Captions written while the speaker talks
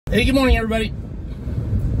Hey, good morning, everybody.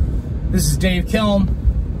 This is Dave Kelm.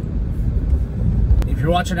 If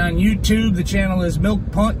you're watching on YouTube, the channel is Milk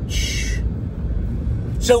Punch.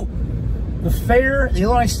 So, the fair, the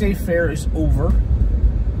Illinois State Fair is over.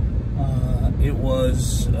 It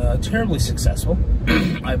was terribly successful,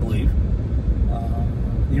 I believe.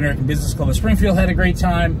 The American Business Club of Springfield had a great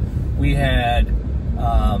time. We had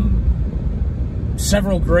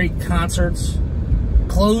several great concerts.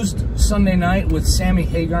 Closed Sunday night with Sammy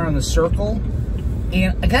Hagar and the Circle,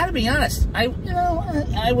 and I gotta be honest, I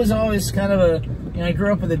was always kind of a, I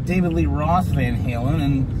grew up with a David Lee Roth Van Halen,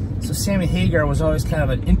 and so Sammy Hagar was always kind of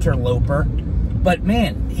an interloper. But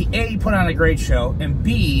man, he put on a great show, and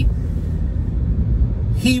B,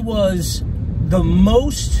 he was the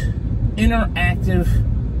most interactive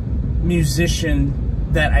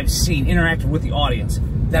musician that I've seen, interactive with the audience,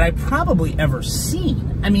 that I've probably ever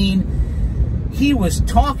seen. I mean, he was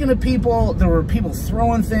talking to people. There were people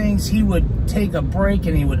throwing things. He would take a break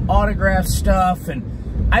and he would autograph stuff. And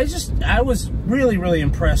I was really, really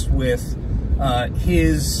impressed with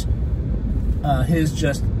his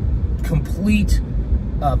just complete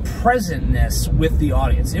presentness with the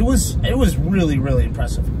audience. It was really, really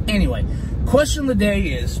impressive. Anyway, question of the day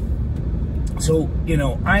is, so,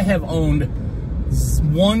 I have owned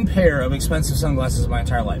one pair of expensive sunglasses my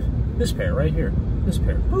entire life. This pair right here. This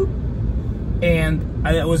pair. Boop. And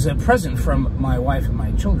it was a present from my wife and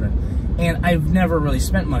my children. And I've never really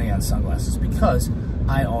spent money on sunglasses because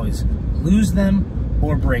I always lose them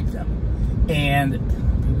or break them. And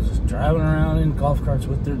people just driving around in golf carts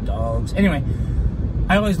with their dogs. Anyway,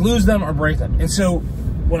 I always lose them or break them. And so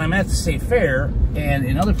when I'm at the state fair and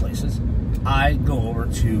in other places, I go over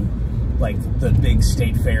to like the big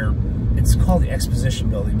state fair. It's called the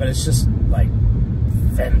Exposition Building, but it's just like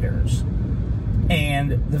vendors.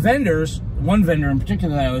 And the vendors, one vendor in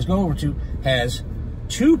particular that I always go over to, has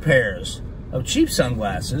 2 pairs of cheap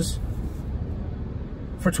sunglasses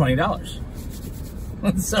for $20.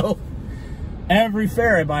 So every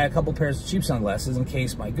fair I buy a couple pairs of cheap sunglasses in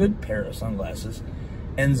case my good pair of sunglasses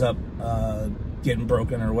ends up getting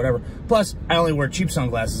broken or whatever. Plus, I only wear cheap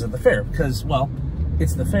sunglasses at the fair because, well,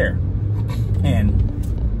 it's the fair.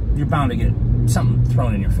 And you're bound to get something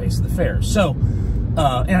thrown in your face at the fair. So,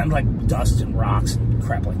 and like dust and rocks and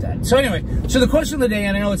crap like that. So anyway, so the question of the day,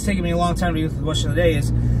 and I know it's taken me a long time to get to the question of the day,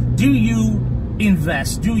 is do you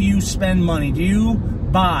invest? Do you spend money? Do you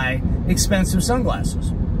buy expensive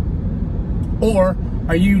sunglasses? Or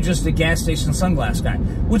are you just a gas station sunglass guy?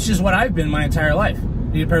 Which is what I've been my entire life.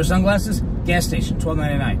 Need a pair of sunglasses? Gas station,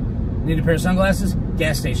 $12.99. Need a pair of sunglasses?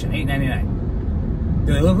 Gas station, $8.99.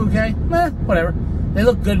 Do they look okay? Whatever. They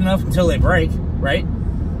look good enough until they break, right?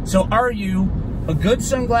 So are you a good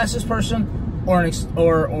sunglasses person or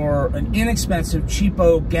an inexpensive,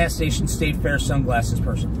 cheapo gas station state fair sunglasses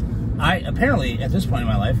person? I apparently, at this point in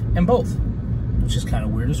my life, am both, which is kind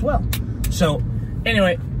of weird as well. So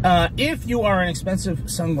anyway, if you are an expensive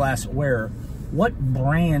sunglass wearer, what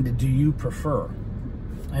brand do you prefer?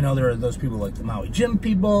 I know there are those people like the Maui Jim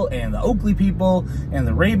people and the Oakley people and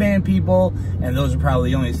the Ray-Ban people, and those are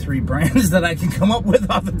probably the only 3 brands that I can come up with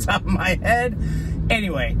off the top of my head.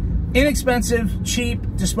 Anyway, inexpensive, cheap,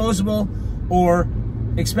 disposable, or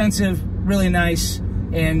expensive, really nice,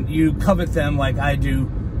 and you covet them like I do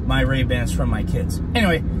my Ray-Bans from my kids.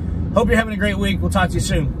 Anyway, hope you're having a great week. We'll talk to you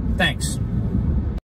soon. Thanks.